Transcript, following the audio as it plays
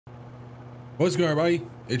What's going on, everybody?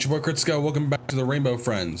 It's your boy CritScout. Welcome back to the Rainbow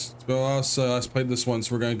Friends. It's been a while since I played this one,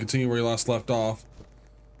 so we're going to continue where we last left off.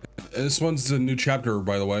 And this one's a new chapter,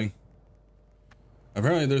 by the way.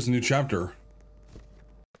 Apparently there's a new chapter.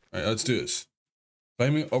 Alright, let's do this.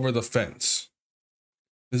 Climbing over the fence.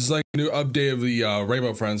 This is like a new update of the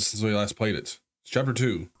Rainbow Friends since we last played it. It's chapter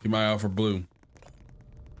 2. Keep my eye out for blue.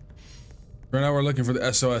 Right now we're looking for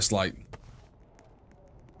the SOS light.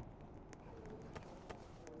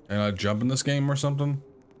 Can I jump in this game or something?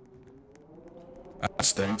 That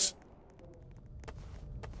stinks.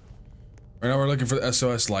 Right now we're looking for the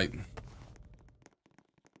SOS light.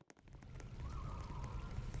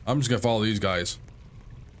 I'm just gonna follow these guys.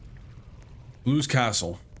 Blue's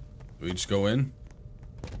castle. Do we just go in?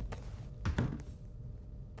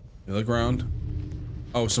 You look around.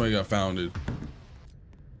 Oh, somebody got founded.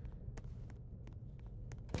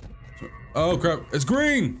 Oh crap, it's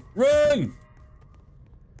green! Run!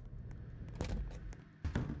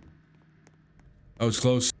 I was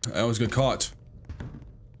close. I almost got caught.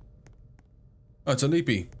 Oh, it's a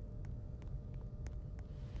leapy.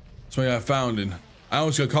 Somebody got founded. I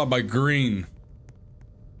almost got caught by green.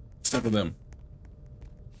 Stuck with them.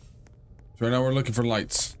 So right now we're looking for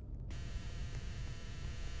lights.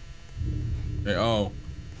 Okay, oh.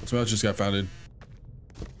 Somebody else just got founded.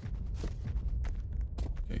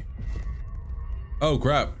 Okay. Oh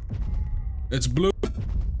crap. It's blue.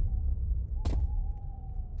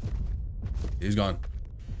 He's gone.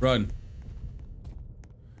 Run.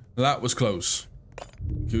 That was close.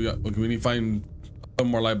 We need to find some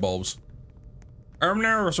more light bulbs.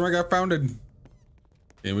 No, somebody got founded.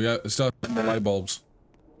 Okay, we got still have more light bulbs.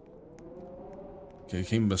 Okay,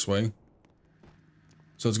 came this way.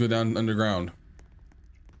 So let's go down underground.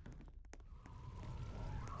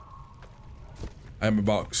 I have a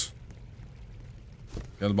box.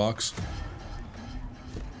 Got a box.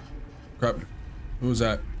 Crap. Who was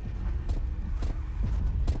that?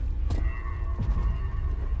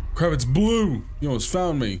 Crap, it's blue! You almost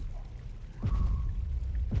found me.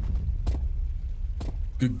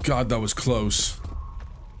 Good God, that was close.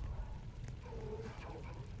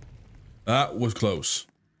 That was close.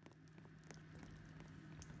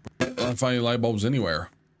 I don't find any light bulbs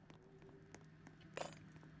anywhere.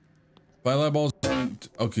 Find light bulbs.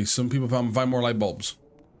 Okay, some people find more light bulbs.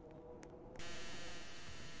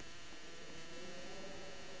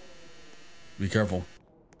 Be careful.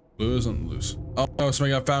 Blue isn't loose. Oh no,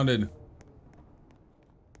 somebody got founded.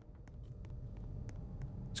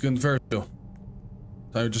 Let's get in the Ferris wheel.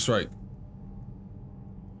 Time just right.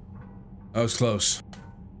 That was close.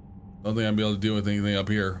 Don't think I'll be able to deal with anything up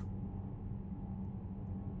here.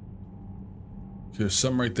 There's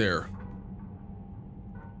some right there.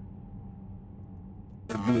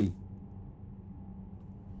 Blue.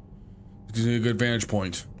 This gives me a good vantage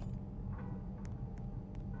point.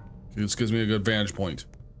 This gives me a good vantage point.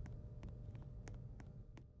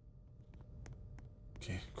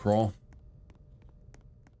 Okay, crawl.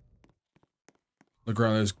 Look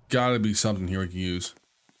around, there's gotta be something here we can use.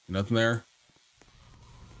 Nothing there?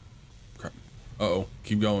 Crap. Uh-oh,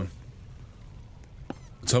 keep going.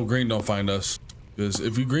 Let's hope green don't find us. Because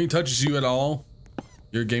if green touches you at all,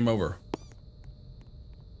 you're game over.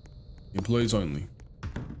 Employees only.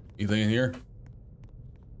 Anything in here?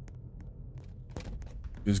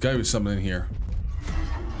 There's gotta be something in here.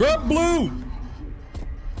 Run, blue!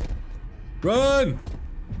 Run!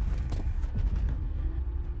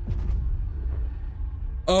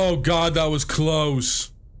 Oh God, that was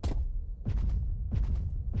close.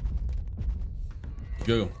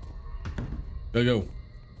 Go. Gotta go.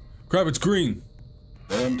 Crap, it's green.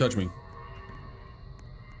 Don't touch me.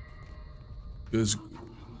 Because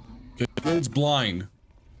green's blind.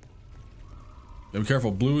 Yeah, be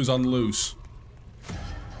careful, blue is on the loose.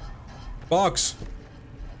 Box!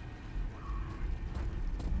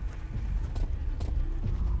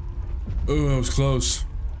 Ooh, that was close.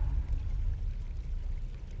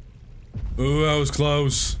 Ooh, that was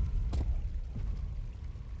close.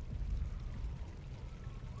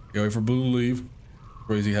 Yeah, wait for blue to leave.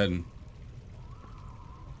 Where's he heading?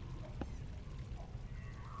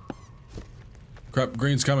 Crap,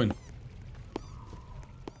 green's coming.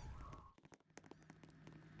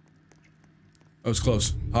 That was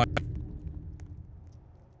close. Hi.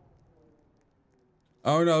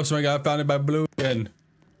 Oh no, somebody got founded by blue again.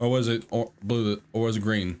 Or was it blue, or was it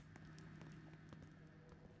green?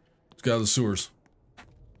 Let's get out of the sewers.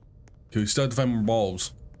 Okay, we still have to find more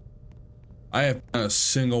bulbs. I have found a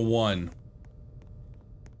single one.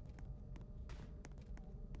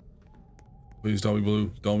 Please don't be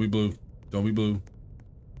blue. Don't be blue. Don't be blue.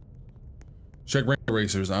 Check rank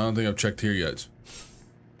racers. I don't think I've checked here yet.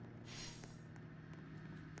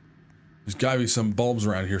 There's gotta be some bulbs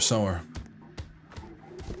around here somewhere.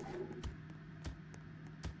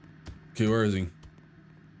 Okay, where is he?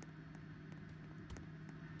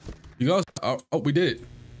 You guys, oh, we did it.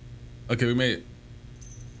 Okay, we made it.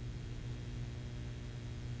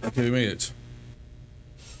 Okay, we made it.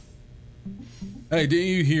 Hey, didn't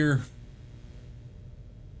you hear?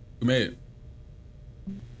 We made it.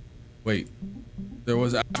 Wait, there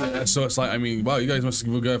was, so it's like, I mean, wow, you guys must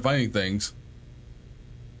be good at finding things.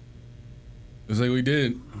 It's like we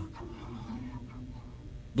did it.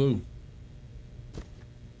 Blue.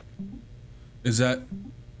 Is that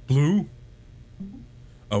blue?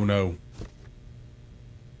 Oh no.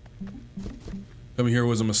 Coming here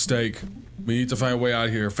was a mistake. We need to find a way out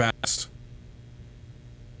of here fast.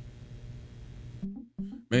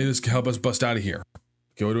 Maybe this can help us bust out of here.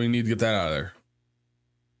 Okay, what do we need to get that out of there?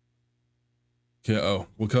 Okay, oh,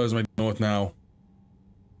 what colors am I dealing with now?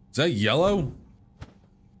 Is that yellow?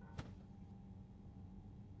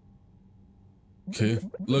 Okay,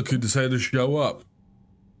 look who decided to show up.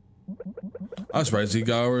 I'm surprised he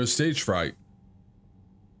got over his stage fright.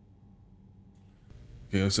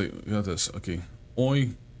 Okay, let's see. We got this. Okay,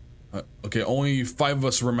 only 5 of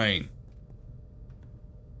us remain.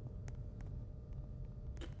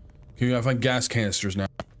 Okay, we gotta find gas canisters now.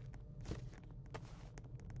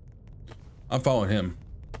 I'm following him.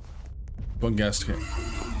 One gas can.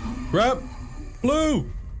 Grab!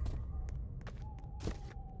 Blue!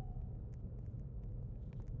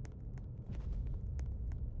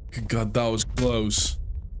 Good God, that was close.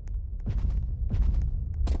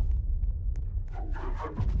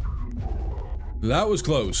 That was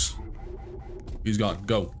close. He's gone.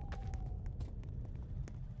 Go.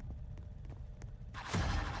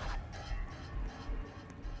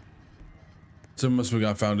 Some must have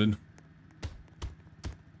got founded.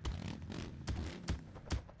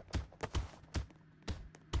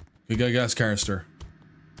 We got a gas canister.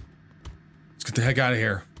 Let's get the heck out of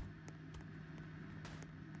here.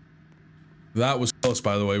 That was close,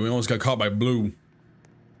 by the way. We almost got caught by blue.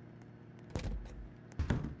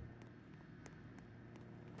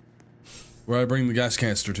 Where do I bring the gas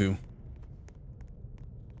canister to?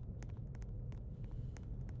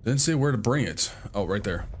 Didn't say where to bring it. Oh, right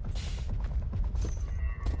there.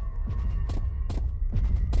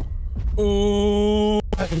 Oh,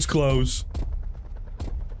 that was close.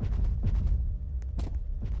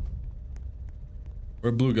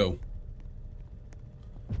 Where'd blue go?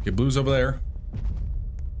 Okay, blue's over there.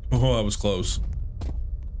 Oh, that was close.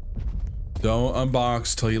 Don't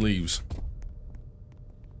unbox till he leaves.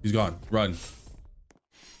 He's gone. Run.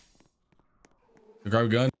 Grab a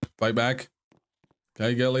gun. Fight back. Can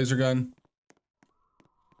I get a laser gun?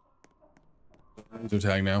 Laser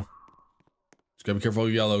tag now. Just gotta be careful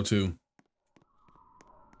of yellow too.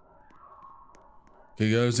 Okay,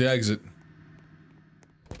 goes the exit.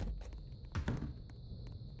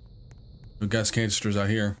 No gas canisters out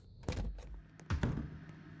here.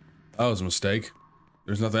 That was a mistake.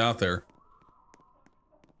 There's nothing out there.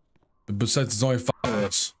 Besides, it's only 5 of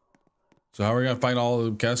us. So how are we gonna find all the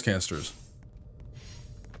gas canisters?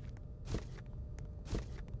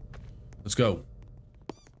 Let's go.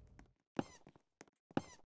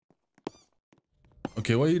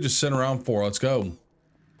 Okay, what are you just sitting around for? Let's go.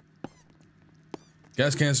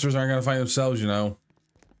 Gas canisters aren't gonna find themselves, you know.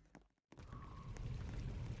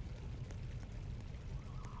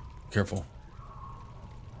 Careful.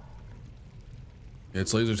 Yeah,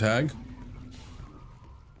 it's laser tag.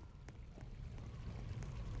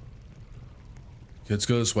 Okay, let's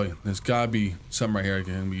go this way. There's gotta be something right here that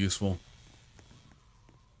can be useful.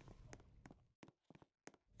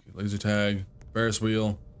 Okay, laser tag, Ferris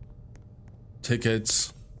wheel,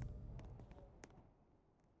 tickets,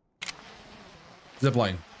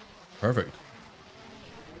 zipline. Perfect.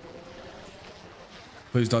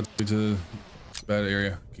 Please don't take to the bad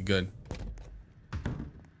area. Okay, good.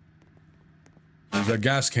 There's a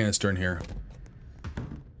gas canister in here.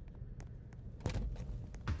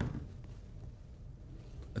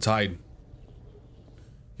 It's hide.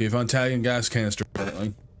 Okay, found tag and gas canister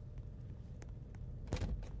apparently.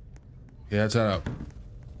 Yeah, that's that up.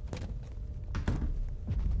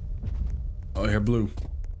 Oh, here, blue.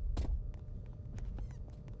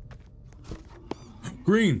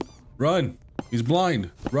 Green, run. He's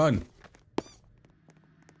blind. Run.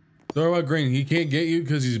 Don't worry about green. He can't get you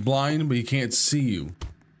because he's blind, but he can't see you.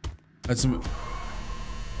 That's some.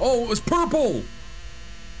 Oh, it was purple.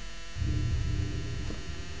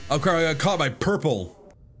 Oh crap! I got caught by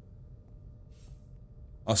purple.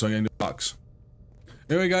 Also, I'm gonna do a box.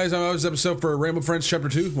 Anyway, guys, that was this episode for Rainbow Friends Chapter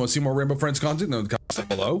 2. Want to see more Rainbow Friends content? Then comment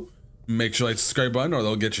below. Make sure to like the subscribe button, or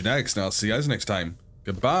they'll get you next. And I'll see you guys next time.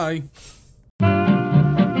 Goodbye.